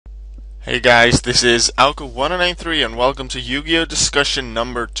Hey guys, this is Alka1093 and welcome to Yu-Gi-Oh! Discussion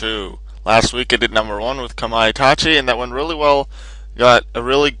number 2. Last week I did number 1 with Kamai Itachi and that went really well. Got a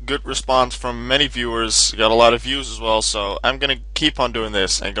really good response from many viewers, got a lot of views as well, so I'm gonna keep on doing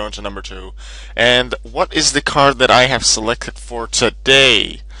this and go into number 2. And what is the card that I have selected for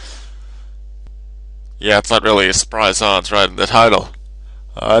today? Yeah, it's not really a surprise, huh? It's right in the title.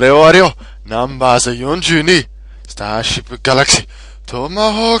 Ario, number 42, Starship Galaxy,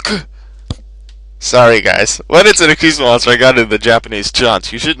 Tomahawk. Sorry guys, when it's an accused monster I got it in the Japanese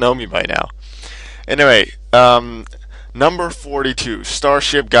chant. You should know me by now. Anyway, number 42,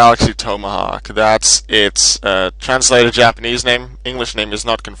 Starship Galaxy Tomahawk. That's its translated Japanese name. English name is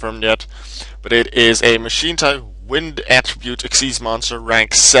not confirmed yet. But it is a machine type wind attribute Xyz monster,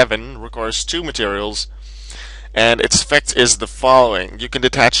 rank 7, requires 2 materials. And its effect is the following. You can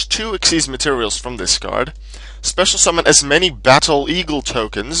detach 2 Xyz materials from this card. Special summon as many Battle Eagle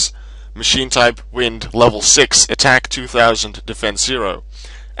tokens, machine type wind, level 6, attack 2000, defense 0,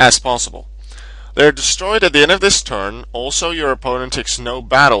 as possible. They're destroyed at the end of this turn. Also, your opponent takes no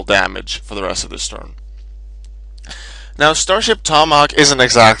battle damage for the rest of this turn. Now, Starship Tomahawk isn't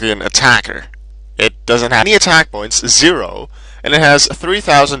exactly an attacker. It doesn't have any attack points, 0, and it has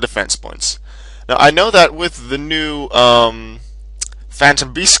 3000 defense points. Now, I know that with the new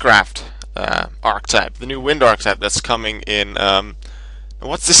Phantom Beastcraft archetype, the new wind archetype that's coming in,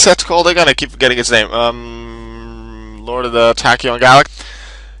 what's this set called again? I keep forgetting its name. Lord of the Tachyon Galaxy?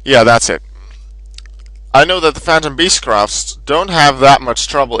 Yeah, that's it. I know that the Phantom Beastcrafts don't have that much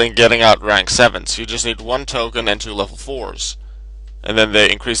trouble in getting out rank 7s. You just need 1 token and 2 level 4s. And then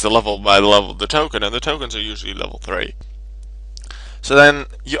they increase the level by the level of the token, and the tokens are usually level 3. So then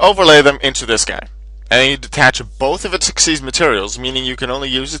you overlay them into this guy. And you detach both of its Xyz materials, meaning you can only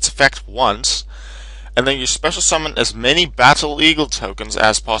use its effect once. And then you special summon as many Battle Eagle tokens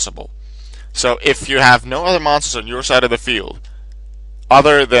as possible. So if you have no other monsters on your side of the field,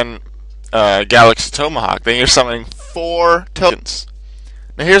 other than Galaxy Tomahawk, then you're summoning 4 tokens.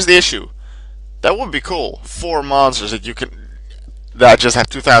 Now here's the issue. That would be cool. 4 monsters that just have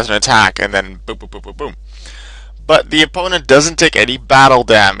 2000 attack and then boom, boom, boom, boom, boom. But the opponent doesn't take any battle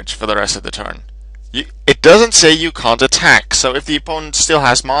damage for the rest of the turn. It doesn't say you can't attack. So if the opponent still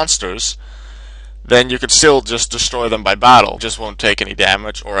has monsters, then you can still just destroy them by battle. Just won't take any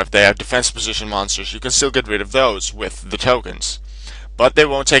damage. Or if they have defense position monsters, you can still get rid of those with the tokens. But they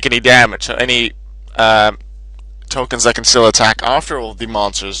won't take any damage. So any tokens that can still attack after all the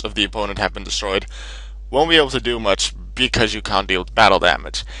monsters of the opponent have been destroyed won't be able to do much because you can't deal battle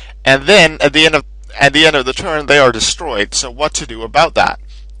damage. And then at the end of the turn, they are destroyed. So what to do about that?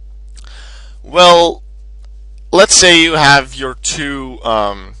 Well, let's say you have your 2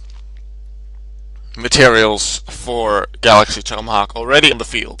 materials for Galaxy Tomahawk already on the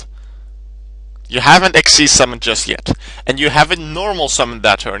field. You haven't Xyz summoned just yet, and you haven't normal summoned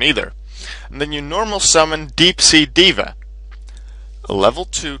that turn either. And then you normal summon Deep Sea Diva, a level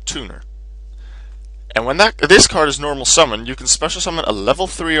 2 tuner. And when this card is normal summoned, you can special summon a level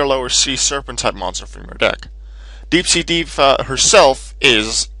 3 or lower Sea Serpent type monster from your deck. Deep Sea Diva herself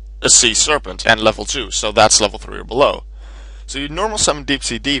is a Sea Serpent and level 2, so that's level 3 or below. So you normal summon Deep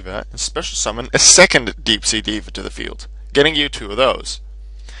Sea Diva and special summon a second Deep Sea Diva to the field, getting you 2 of those.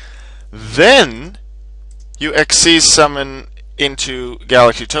 Then you Xyz summon into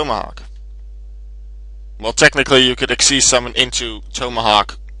Galaxy Tomahawk. Well, technically you could Xyz summon into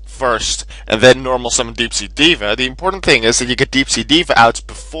Tomahawk first and then normal summon Deep Sea Diva. The important thing is that you get Deep Sea Diva out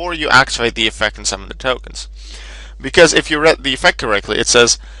before you activate the effect and summon the tokens. Because if you read the effect correctly, it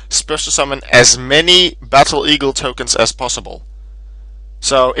says special summon as many Battle Eagle tokens as possible.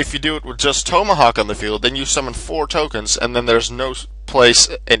 So if you do it with just Tomahawk on the field, then you summon 4 tokens, and then there's no place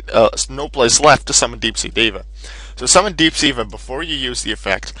left to summon Deep Sea Diva. So summon Deep Sea Diva before you use the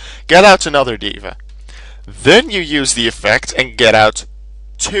effect. Get out another Diva. Then you use the effect and get out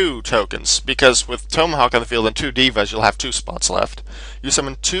 2 tokens, because with Tomahawk on the field and 2 Divas, you'll have 2 spots left. You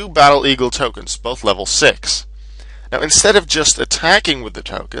summon 2 Battle Eagle tokens, both level 6. Now, instead of just attacking with the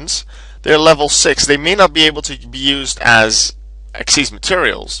tokens, they're level 6. They may not be able to be used as Xyz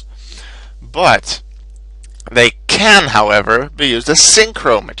materials, but they can, however, be used as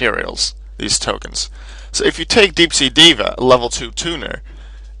synchro materials, these tokens. So if you take Deep Sea Diva, a level 2 tuner,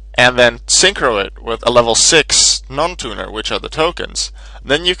 and then synchro it with a level 6 non-tuner, which are the tokens,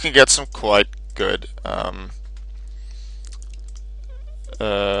 then you can get some quite good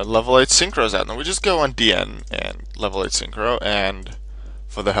level 8 synchros out. Now we just go on DN and level 8 synchro, and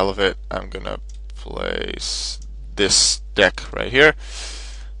for the hell of it, I'm gonna place this deck right here.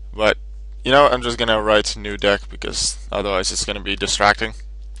 But you know, I'm just gonna write new deck because otherwise it's gonna be distracting.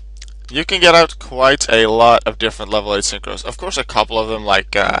 you can get out quite a lot of different level 8 synchros. Of course, a couple of them,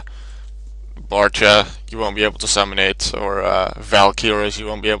 like Barcha, you won't be able to summon it, or Valkyries, you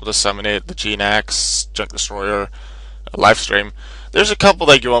won't be able to summon it, the Genax, Junk Destroyer, Livestream. There's a couple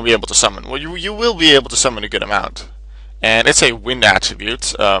that you won't be able to summon. Well, you will be able to summon a good amount. And it's a wind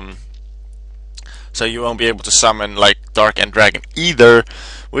attribute, so you won't be able to summon like Dark End Dragon either,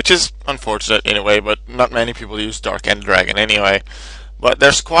 which is unfortunate anyway, but not many people use Dark End Dragon anyway. But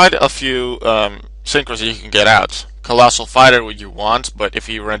there's quite a few synchros that you can get out. Colossal Fighter would you want, but if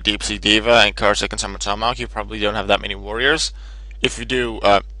you run Deep Sea Diva and cards that can summon Tomahawk, you probably don't have that many warriors. If you do,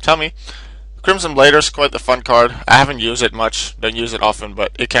 tell me. Crimson Blader is quite the fun card. I haven't used it much, don't use it often,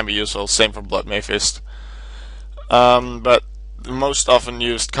 but it can be useful. Same for Blood Mayfist. But the most often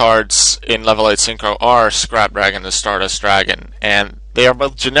used cards in level 8 Synchro are Scrap Dragon and Stardust Dragon, and they are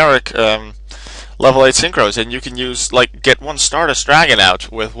both generic level 8 Synchros, and you can use, like, get one Stardust Dragon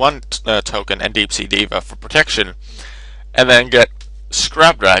out with one token and Deep Sea Diva for protection, and then get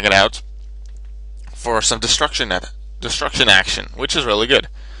Scrap Dragon out for some destruction action, which is really good.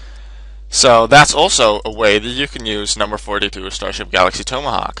 So that's also a way that you can use number 42 Starship Galaxy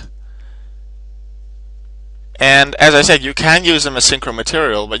Tomahawk. And as I said, you can use them as synchro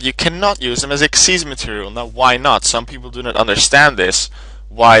material, but you cannot use them as Xyz material. Now, why not? Some people do not understand this,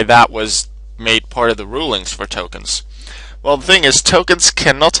 why that was made part of the rulings for tokens. Well, the thing is, tokens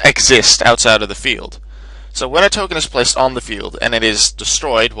cannot exist outside of the field. So when a token is placed on the field and it is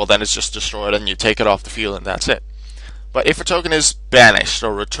destroyed, well, then it's just destroyed and you take it off the field and that's it. But if a token is banished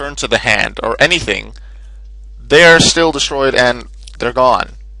or returned to the hand or anything, they are still destroyed and they're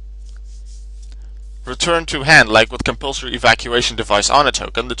gone. Return to hand, like with compulsory evacuation device on a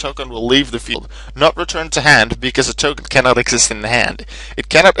token, the token will leave the field, not return to hand, because a token cannot exist in the hand. It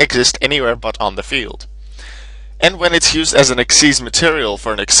cannot exist anywhere but on the field. And when it's used as an Xyz material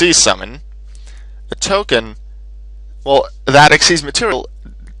for an Xyz summon, a token, well, that Xyz material,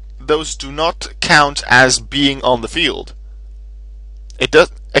 those do not count as being on the field.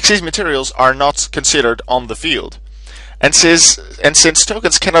 Xyz materials are not considered on the field. And since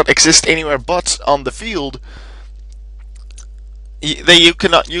tokens cannot exist anywhere but on the field, you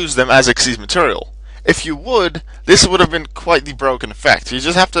cannot use them as Xyz material. If you would, this would have been quite the broken effect. You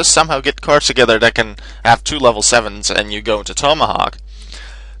just have to somehow get cards together that can have 2 level 7s and you go into Tomahawk.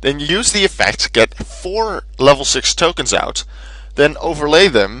 Then you use the effect, get 4 level 6 tokens out, then overlay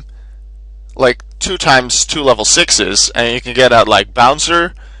them like 2 times 2 level 6s, and you can get out like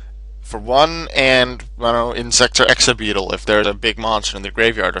Bouncer for 1 and, I don't know, Insector Exabeetle if there's a big monster in the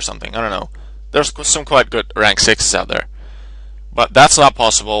graveyard or something. I don't know. There's some quite good rank 6s out there. But that's not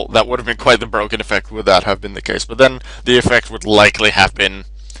possible. That would have been quite the broken effect would that have been the case. But then the effect would likely have been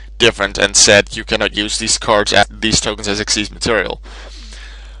different and said you cannot use these cards, these tokens as Xyz material.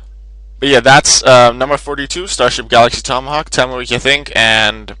 But yeah, that's number 42, Starship Galaxy Tomahawk. Tell me what you think,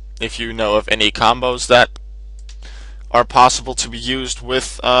 and if you know of any combos that are possible to be used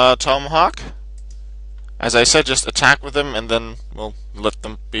with Tomahawk. As I said, just attack with them and then we'll let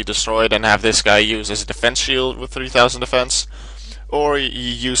them be destroyed and have this guy used as a defense shield with 3000 defense. Or you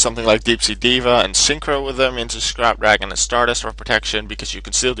use something like Deep Sea Diva and synchro with them into Scrap Dragon and Stardust for protection, because you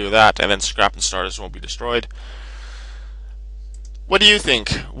can still do that and then Scrap and Stardust won't be destroyed. What do you think?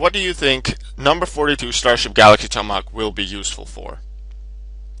 What do you think number 42 Starship Galaxy Tomahawk will be useful for?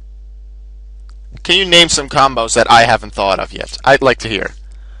 Can you name some combos that I haven't thought of yet? I'd like to hear.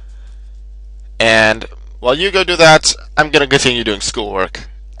 And while you go do that, I'm going to continue doing schoolwork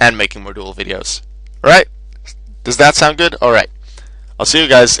and making more duel videos. Alright? Does that sound good? Alright. I'll see you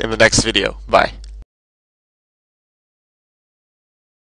guys in the next video. Bye.